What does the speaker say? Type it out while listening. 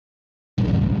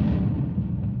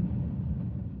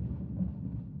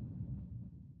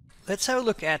Let's have a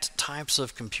look at types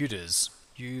of computers.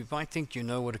 You might think you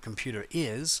know what a computer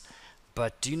is,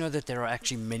 but do you know that there are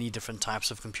actually many different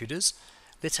types of computers?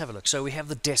 Let's have a look. So we have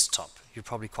the desktop. You're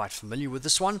probably quite familiar with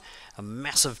this one. A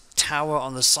massive tower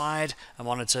on the side, a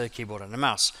monitor, keyboard, and a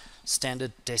mouse.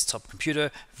 Standard desktop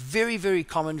computer. Very, very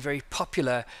common, very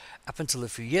popular up until a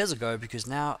few years ago because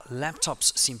now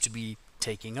laptops seem to be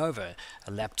taking over.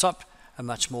 A laptop, a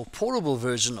much more portable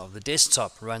version of the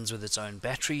desktop, runs with its own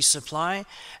battery supply,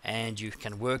 and you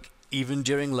can work even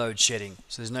during load shedding.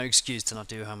 So there's no excuse to not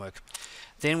do your homework.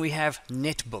 Then we have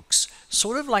netbooks,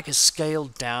 sort of like a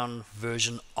scaled down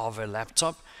version of a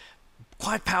laptop.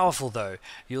 Quite powerful though.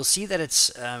 You'll see that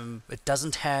it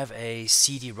doesn't have a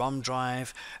CD-ROM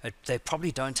drive. They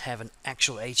probably don't have an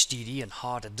actual HDD and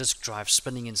hard disk drive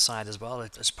spinning inside as well.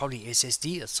 It's probably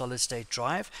SSD, a solid state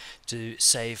drive, to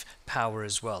save power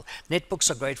as well.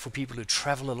 Netbooks are great for people who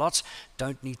travel a lot,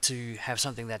 don't need to have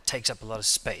something that takes up a lot of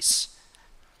space.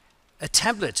 A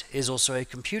tablet is also a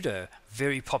computer,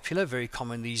 very popular, very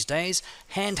common these days.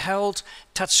 Handheld,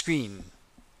 touchscreen,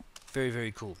 very,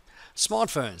 very cool.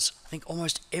 Smartphones. I think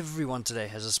almost everyone today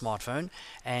has a smartphone.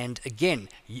 And again,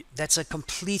 that's a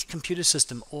complete computer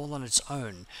system all on its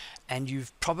own. And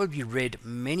you've probably read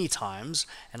many times,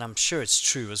 and I'm sure it's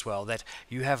true as well, that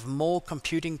you have more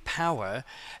computing power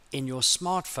in your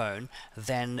smartphone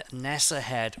than NASA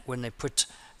had when they put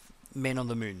men on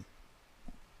the moon.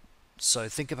 So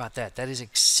think about that. That is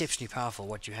exceptionally powerful,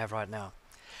 what you have right now.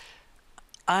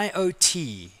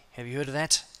 IoT. Have you heard of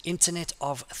that? Internet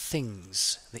of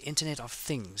Things. The Internet of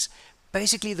Things.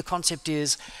 Basically, the concept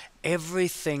is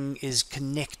everything is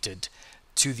connected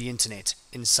to the internet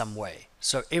in some way.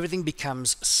 So everything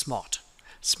becomes smart.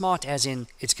 Smart as in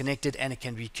it's connected and it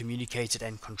can be communicated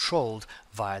and controlled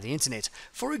via the internet.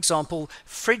 For example,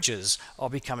 fridges are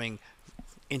becoming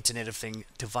Internet of Thing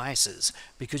devices,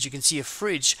 because you can see a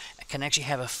fridge can actually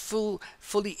have a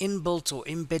fully inbuilt or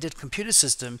embedded computer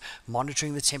system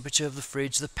monitoring the temperature of the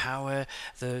fridge, the power,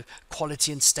 the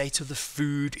quality and state of the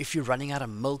food, if you're running out of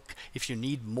milk, if you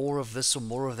need more of this or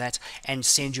more of that, and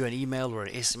send you an email or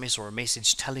an SMS or a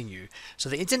message telling you. So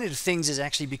the Internet of Things is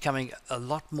actually becoming a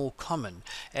lot more common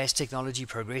as technology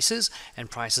progresses and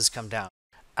prices come down.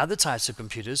 Other types of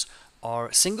computers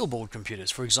are single board computers.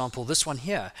 For example, this one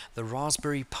here, the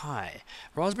Raspberry Pi.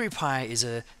 Raspberry Pi is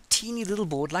a teeny little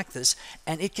board like this,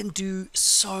 and it can do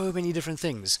so many different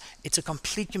things. It's a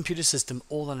complete computer system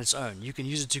all on its own. You can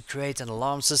use it to create an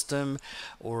alarm system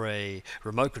or a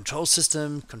remote control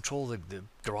system, control the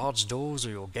garage doors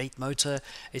or your gate motor.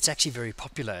 It's actually very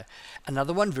popular.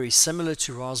 Another one very similar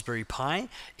to Raspberry Pi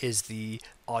is the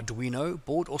Arduino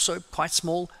board, also quite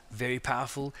small, very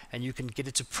powerful, and you can get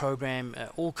it to program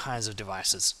all kinds of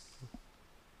devices.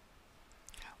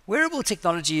 Wearable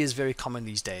technology is very common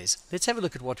these days. Let's have a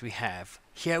look at what we have.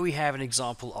 Here we have an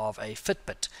example of a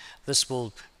Fitbit. This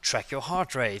will track your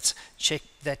heart rate, check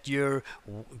that you're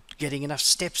getting enough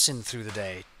steps in through the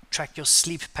day, track your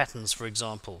sleep patterns, for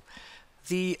example.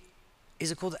 Is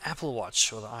it called the Apple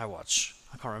Watch or the iWatch?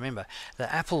 I can't remember.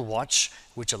 The Apple Watch,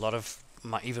 which a lot of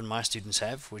even my students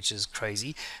have, which is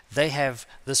crazy. They have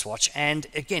this watch, and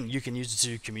again, you can use it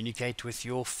to communicate with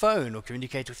your phone or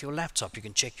communicate with your laptop. You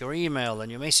can check your email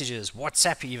and your messages,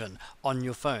 WhatsApp even, on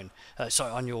your phone.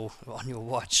 On your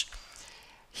watch.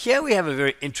 Here we have a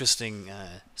very interesting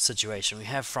situation. We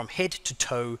have from head to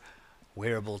toe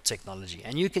wearable technology,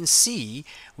 and you can see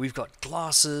we've got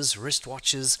glasses,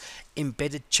 wristwatches,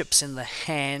 embedded chips in the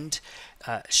hand,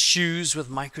 shoes with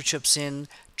microchips in,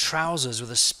 trousers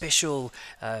with a special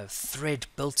thread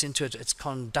built into it. It's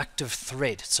conductive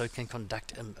thread, so it can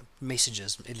conduct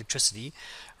messages, electricity.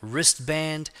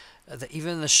 Wristband,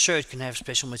 even the shirt can have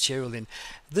special material in.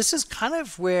 This is kind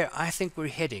of where I think we're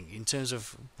heading in terms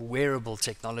of wearable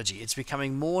technology. It's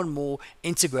becoming more and more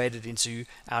integrated into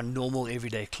our normal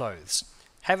everyday clothes.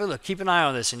 Have a look, keep an eye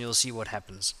on this, and you'll see what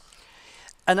happens.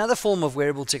 Another form of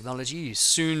wearable technology,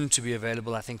 soon to be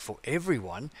available, I think, for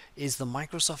everyone, is the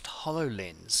Microsoft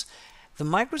HoloLens. The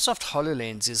Microsoft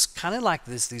HoloLens is kind of like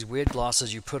these weird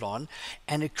glasses you put on,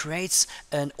 and it creates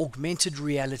an augmented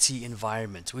reality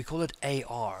environment. We call it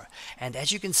AR. And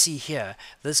as you can see here,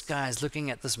 this guy is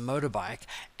looking at this motorbike,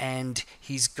 and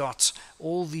he's got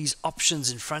all these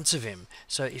options in front of him.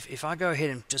 So if I go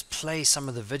ahead and just play some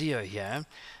of the video here,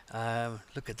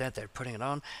 Look at that, they're putting it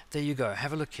on. There you go,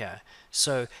 have a look here.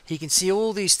 So he can see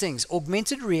all these things.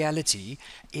 Augmented reality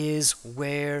is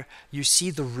where you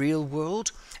see the real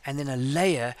world and then a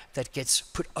layer that gets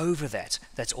put over that,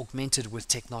 that's augmented with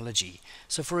technology.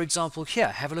 So for example here,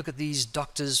 have a look at these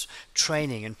doctors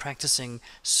training and practicing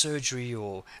surgery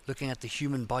or looking at the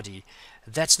human body.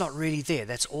 That's not really there.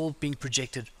 That's all being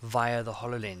projected via the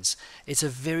HoloLens. It's a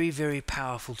very, very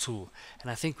powerful tool, and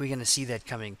I think we're going to see that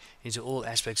coming into all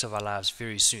aspects of our lives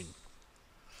very soon.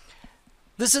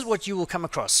 This is what you will come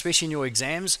across, especially in your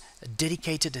exams,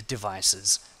 dedicated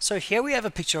devices. So here we have a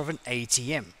picture of an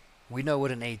ATM. We know what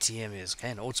an ATM is,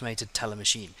 okay? An automated teller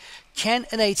machine. Can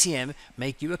an ATM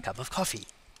make you a cup of coffee?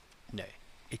 No,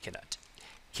 it cannot.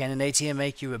 Can an ATM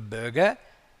make you a burger?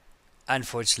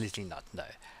 Unfortunately not, no.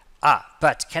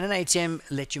 But can an ATM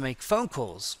let you make phone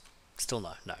calls? Still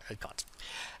no, it can't.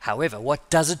 However, what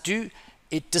does it do?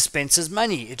 It dispenses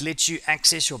money. It lets you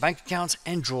access your bank account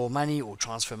and draw money or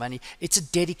transfer money. It's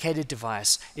a dedicated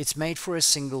device. It's made for a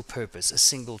single purpose, a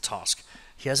single task.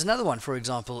 Here's another one, for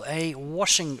example, a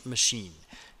washing machine.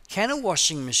 Can a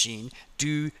washing machine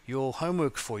do your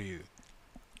homework for you?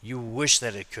 You wish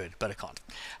that it could, but it can't.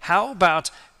 How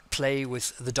about play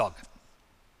with the dog?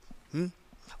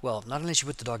 Well, not unless you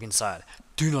put the dog inside.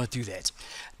 Do not do that.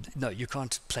 No, you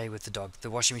can't play with the dog.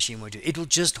 The washing machine won't do it. It'll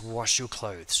just wash your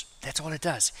clothes. That's all it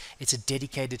does. It's a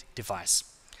dedicated device.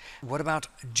 What about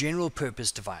general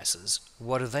purpose devices?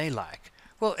 What are they like?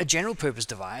 Well, a general purpose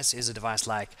device is a device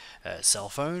like a cell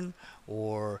phone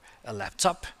or a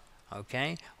laptop,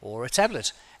 okay, or a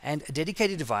tablet. And a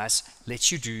dedicated device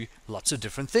lets you do lots of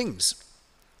different things.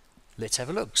 Let's have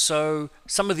a look. So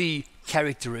some of the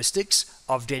characteristics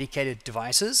of dedicated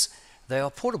devices, they are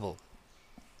portable.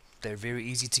 They're very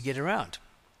easy to get around.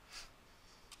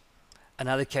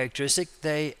 Another characteristic,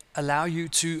 they allow you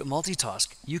to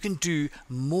multitask. You can do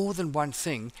more than one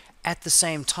thing at the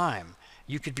same time.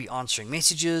 You could be answering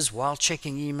messages while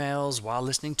checking emails, while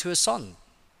listening to a song.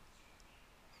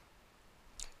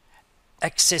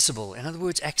 Accessible. In other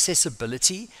words,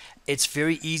 accessibility. It's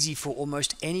very easy for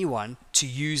almost anyone to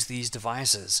use these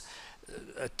devices.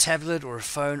 A tablet or a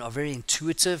phone are very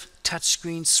intuitive.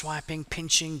 Touchscreen, swiping,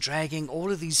 pinching, dragging,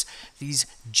 all of these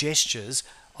gestures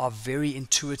are very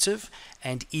intuitive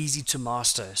and easy to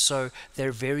master. So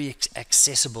they're very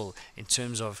accessible in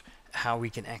terms of how we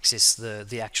can access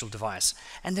the actual device.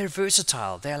 And they're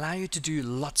versatile. They allow you to do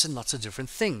lots and lots of different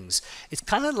things. It's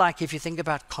kind of like if you think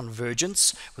about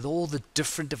convergence with all the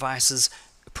different devices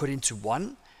put into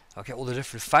one, okay, all the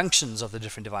different functions of the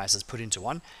different devices put into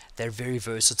one. They're very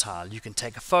versatile. You can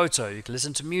take a photo, you can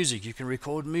listen to music, you can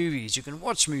record movies, you can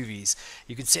watch movies,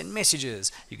 you can send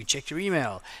messages, you can check your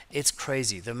email. It's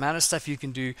crazy. The amount of stuff you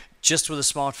can do just with a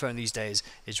smartphone these days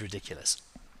is ridiculous.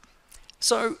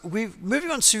 So we're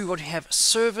moving on to what we have,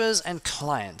 servers and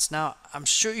clients. Now, I'm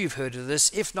sure you've heard of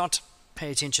this. If not, pay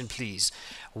attention, please.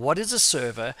 What is a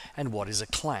server and what is a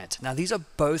client? Now, these are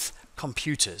both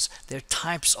computers. They're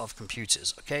types of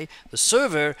computers, okay? The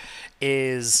server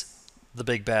is the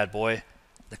big bad boy.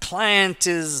 The client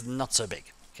is not so big,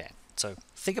 okay? So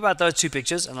think about those two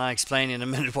pictures, and I'll explain in a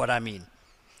minute what I mean.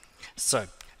 So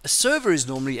a server is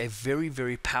normally a very,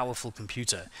 very powerful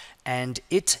computer, and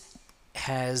it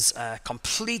has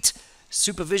complete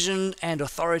supervision and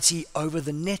authority over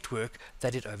the network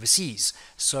that it oversees.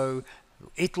 So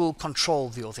it will control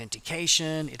the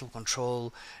authentication, it will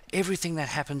control everything that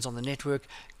happens on the network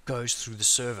goes through the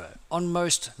server. On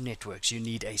most networks, you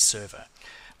need a server.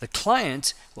 The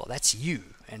client, well, that's you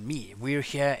and me. We're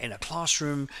here in a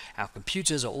classroom, our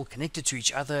computers are all connected to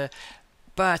each other,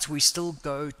 but we still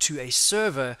go to a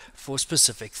server for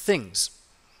specific things.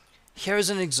 Here's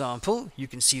an example. You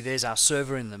can see there's our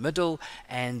server in the middle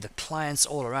and the clients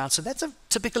all around. So that's a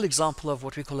typical example of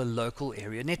what we call a local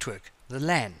area network, the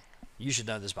LAN. You should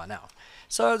know this by now.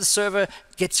 So the server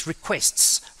gets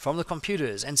requests from the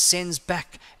computers and sends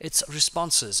back its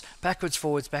responses backwards,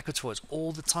 forwards,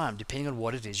 all the time, depending on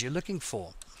what it is you're looking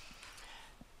for.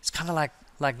 It's kind of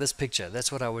like this picture.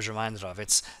 That's what I was reminded of.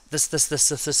 It's this.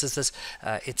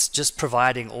 It's just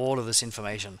providing all of this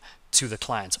information to the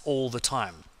clients all the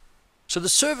time. So the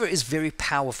server is very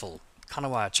powerful. Kind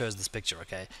of why I chose this picture,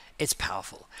 okay? It's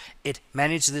powerful. It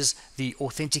manages the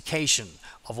authentication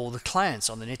of all the clients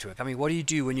on the network. I mean, what do you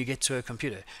do when you get to a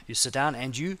computer? You sit down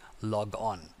and you log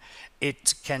on.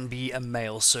 It can be a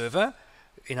mail server,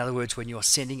 In other words, when you're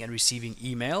sending and receiving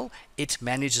email, it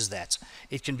manages that.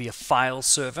 It can be a file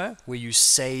server where you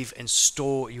save and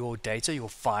store your data, your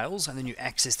files, and then you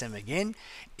access them again.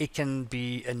 It can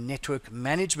be a network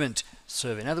management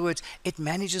server. In other words, it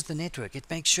manages the network. It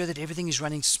makes sure that everything is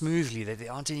running smoothly, that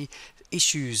there aren't any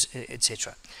issues,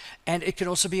 etc. And it can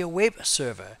also be a web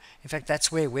server. In fact,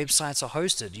 that's where websites are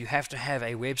hosted. You have to have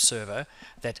a web server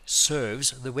that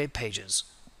serves the web pages.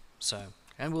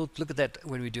 And we'll look at that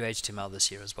when we do HTML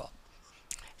this year as well.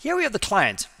 Here we have the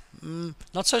client.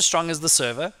 Not so strong as the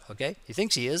server, okay? He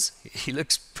thinks he is. He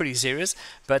looks pretty serious,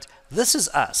 but this is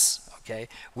us, okay?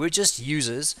 We're just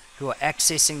users who are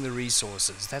accessing the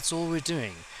resources. That's all we're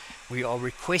doing. We are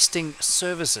requesting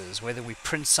services, whether we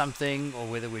print something or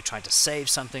whether we're trying to save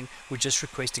something, we're just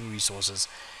requesting resources.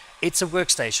 It's a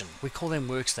workstation. We call them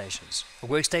workstations. A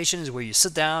workstation is where you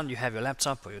sit down, you have your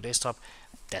laptop or your desktop.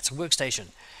 That's a workstation.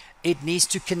 It needs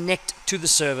to connect to the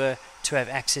server to have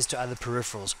access to other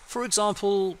peripherals. For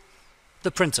example,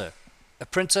 the printer. A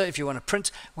printer, if you want to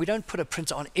print, we don't put a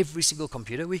printer on every single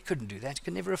computer. We couldn't do that.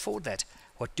 Could never afford that.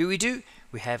 What do?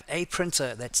 We have a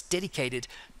printer that's dedicated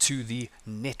to the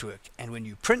network. And when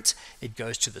you print, it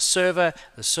goes to the server.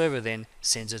 The server then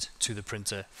sends it to the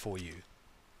printer for you.